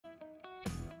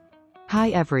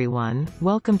Hi everyone,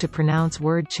 welcome to Pronounce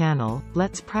Word channel.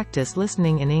 Let's practice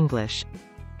listening in English.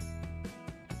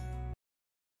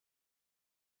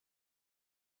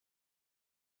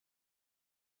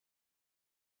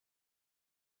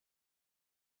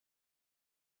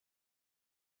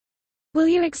 Will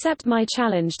you accept my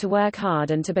challenge to work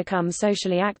hard and to become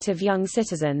socially active young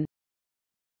citizen?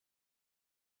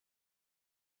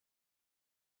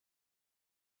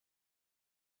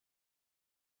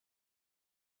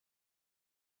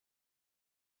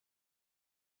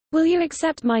 Will you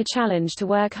accept my challenge to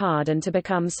work hard and to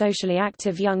become socially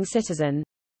active young citizen?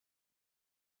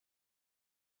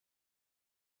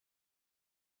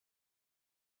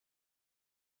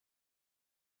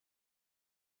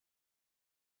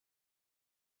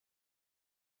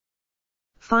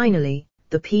 Finally,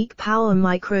 the peak power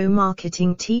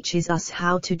micro-marketing teaches us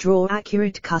how to draw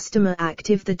accurate customer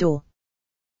active the door.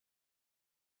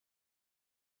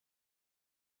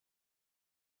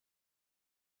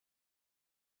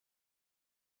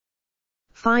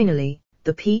 Finally,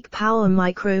 the peak power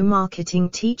micro-marketing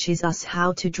teaches us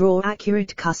how to draw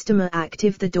accurate customer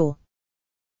active the door.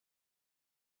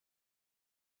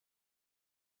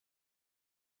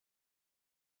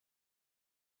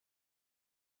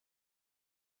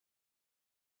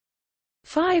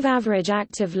 Five average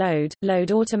active load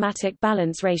automatic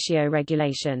balance ratio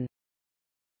regulation.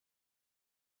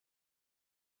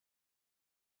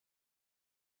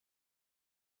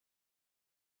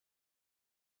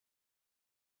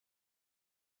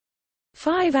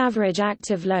 Five average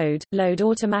active load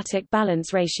automatic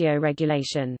balance ratio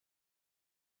regulation.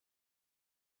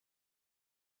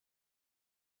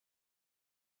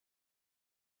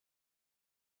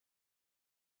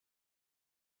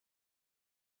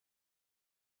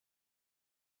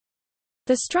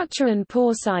 The structure and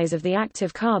pore size of the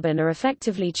active carbon are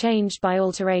effectively changed by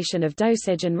alteration of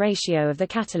dosage and ratio of the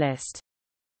catalyst.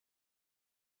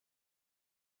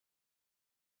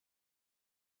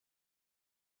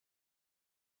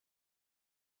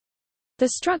 The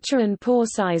structure and pore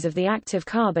size of the active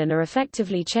carbon are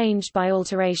effectively changed by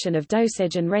alteration of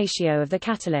dosage and ratio of the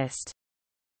catalyst.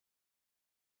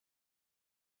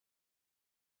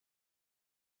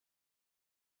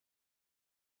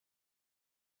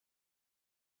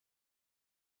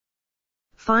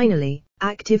 Finally,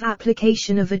 active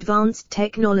application of advanced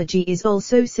technology is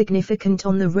also significant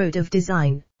on the road of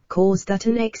design, cause that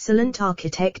an excellent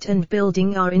architect and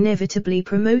building are inevitably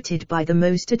promoted by the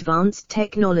most advanced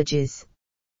technologies.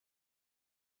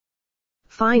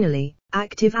 Finally,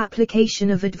 active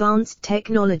application of advanced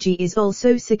technology is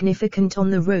also significant on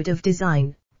the road of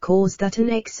design, cause that an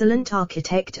excellent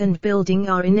architect and building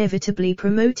are inevitably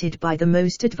promoted by the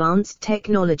most advanced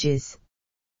technologies.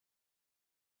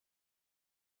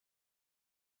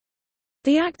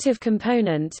 The active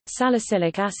component,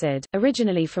 salicylic acid,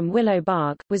 originally from willow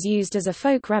bark, was used as a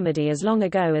folk remedy as long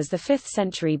ago as the 5th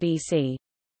century BC.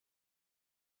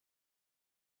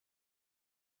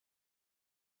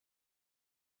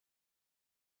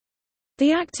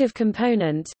 The active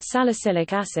component,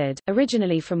 salicylic acid,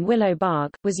 originally from willow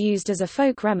bark, was used as a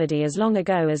folk remedy as long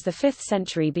ago as the 5th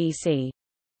century BC.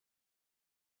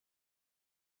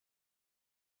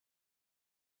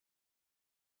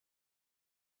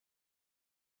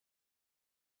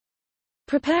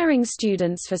 Preparing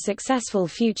students for successful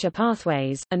future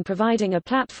pathways, and providing a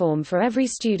platform for every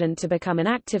student to become an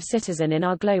active citizen in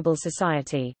our global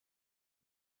society.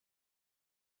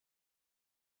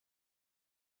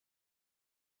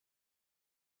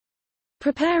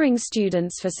 Preparing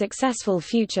students for successful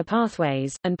future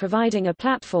pathways, and providing a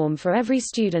platform for every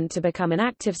student to become an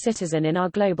active citizen in our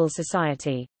global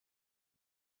society.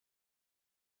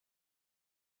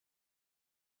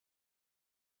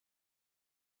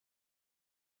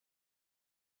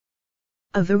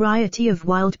 A variety of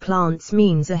wild plants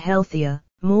means a healthier,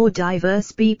 more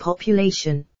diverse bee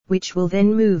population, which will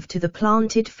then move to the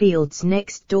planted fields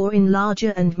next door in larger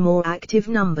and more active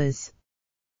numbers.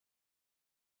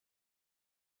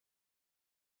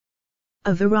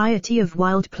 A variety of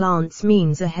wild plants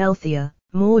means a healthier,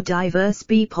 more diverse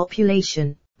bee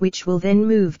population, which will then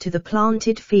move to the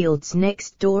planted fields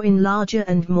next door in larger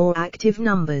and more active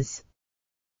numbers.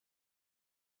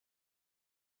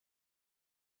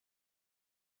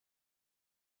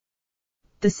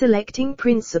 The selecting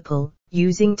principle,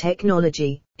 using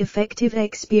technology, effective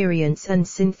experience and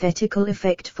synthetical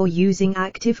effect for using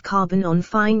active carbon on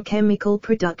fine chemical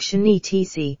production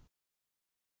etc.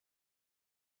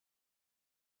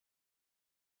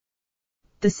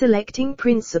 The selecting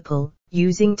principle,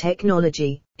 using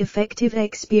technology, effective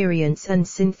experience and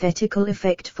synthetical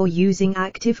effect for using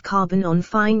active carbon on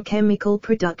fine chemical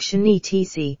production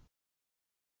etc.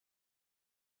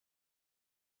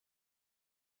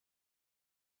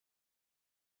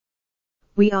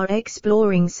 We are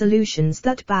exploring solutions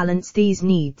that balance these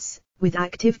needs, with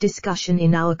active discussion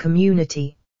in our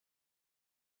community.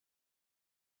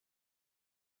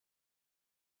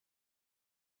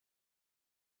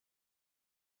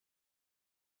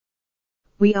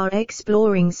 We are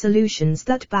exploring solutions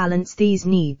that balance these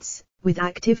needs, with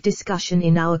active discussion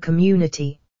in our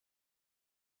community.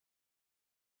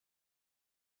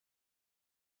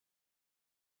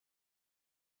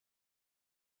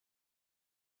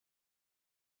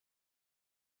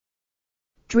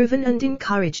 Driven and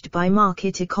encouraged by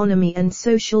market economy and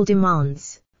social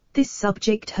demands, this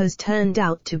subject has turned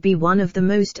out to be one of the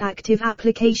most active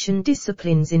application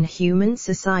disciplines in human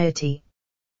society.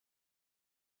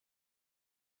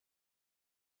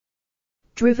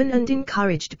 Driven and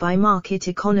encouraged by market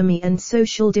economy and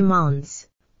social demands,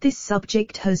 this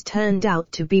subject has turned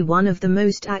out to be one of the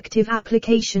most active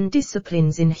application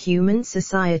disciplines in human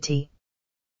society.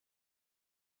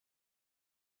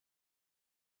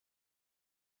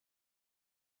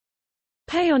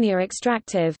 Payoneer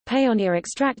extractive. Payoneer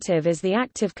extractive is the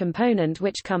active component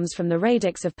which comes from the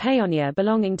radix of Payoneer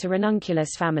belonging to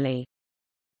ranunculus family.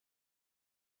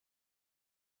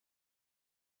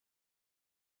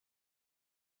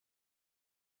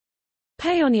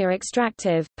 Payoneer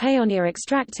extractive. Payoneer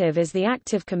extractive is the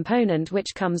active component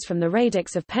which comes from the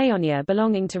radix of Payoneer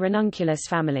belonging to ranunculus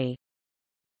family.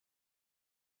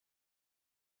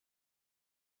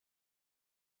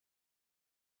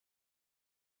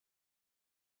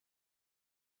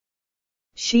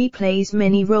 She plays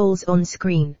many roles on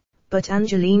screen, but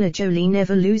Angelina Jolie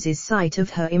never loses sight of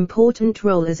her important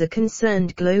role as a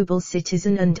concerned global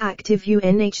citizen and active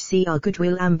UNHCR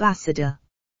Goodwill Ambassador.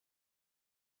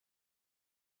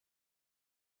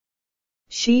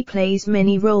 She plays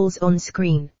many roles on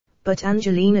screen, but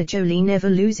Angelina Jolie never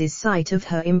loses sight of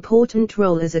her important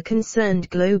role as a concerned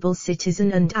global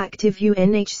citizen and active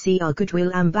UNHCR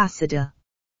Goodwill Ambassador.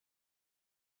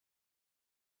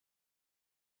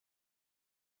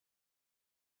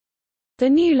 The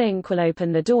new link will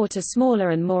open the door to smaller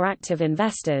and more active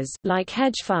investors, like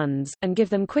hedge funds, and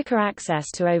give them quicker access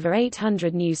to over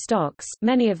 800 new stocks,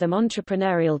 many of them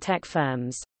entrepreneurial tech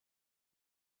firms.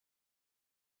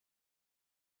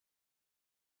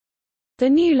 The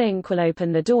new link will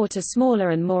open the door to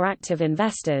smaller and more active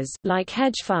investors, like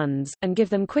hedge funds, and give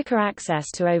them quicker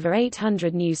access to over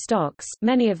 800 new stocks,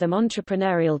 many of them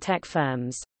entrepreneurial tech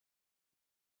firms.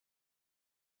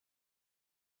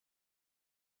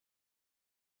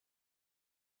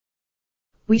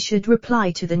 We should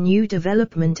reply to the new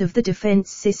development of the defense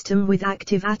system with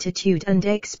active attitude and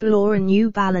explore a new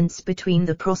balance between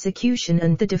the prosecution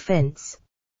and the defense.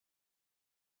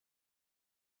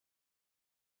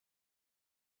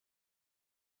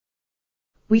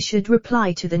 We should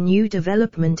reply to the new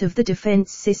development of the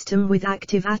defense system with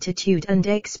active attitude and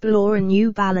explore a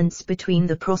new balance between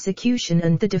the prosecution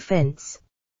and the defense.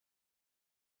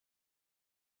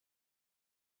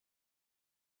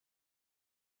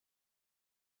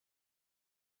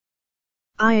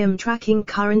 I am tracking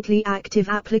currently active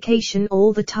application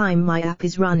all the time my app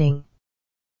is running.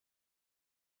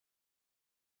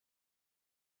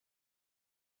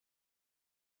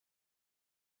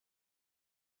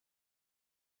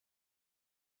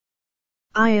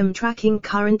 I am tracking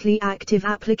currently active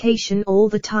application all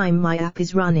the time my app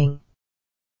is running.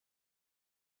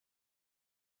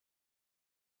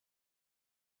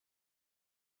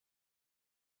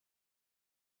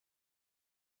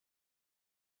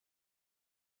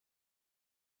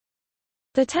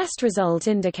 The test result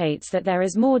indicates that there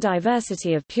is more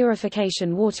diversity of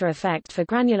purification water effect for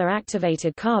granular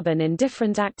activated carbon in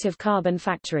different active carbon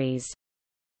factories.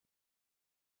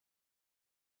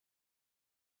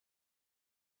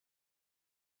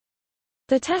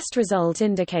 The test result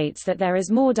indicates that there is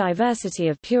more diversity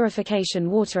of purification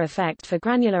water effect for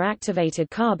granular activated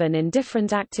carbon in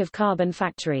different active carbon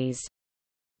factories.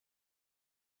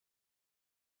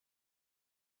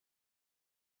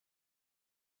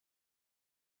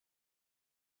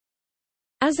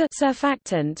 As a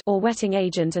surfactant or wetting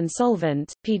agent and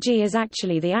solvent, PG is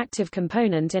actually the active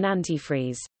component in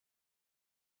antifreeze.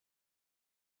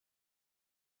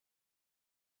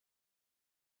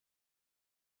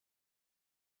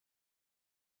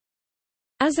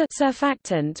 As a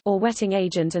surfactant or wetting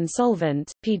agent and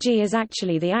solvent, PG is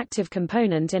actually the active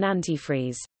component in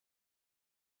antifreeze.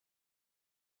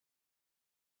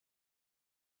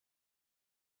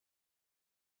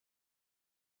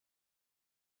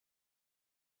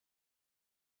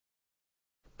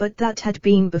 But that had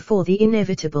been before the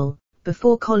inevitable,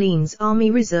 before Colleen's Army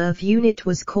Reserve Unit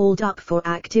was called up for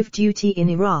active duty in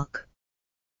Iraq.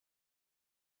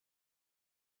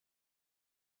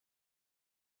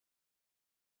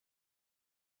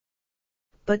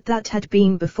 but that had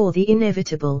been before the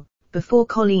inevitable, before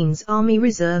Colleen's Army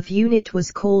Reserve Unit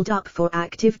was called up for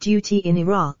active duty in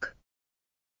Iraq.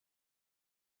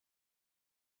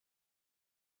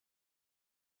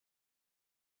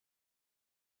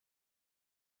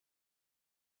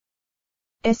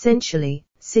 Essentially,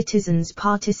 citizens'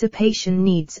 participation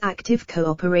needs active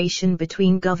cooperation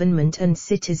between government and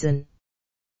citizen.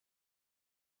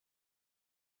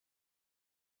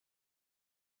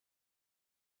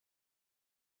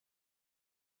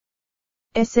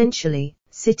 Essentially,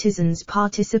 citizens'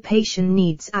 participation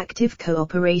needs active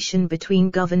cooperation between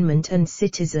government and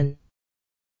citizen.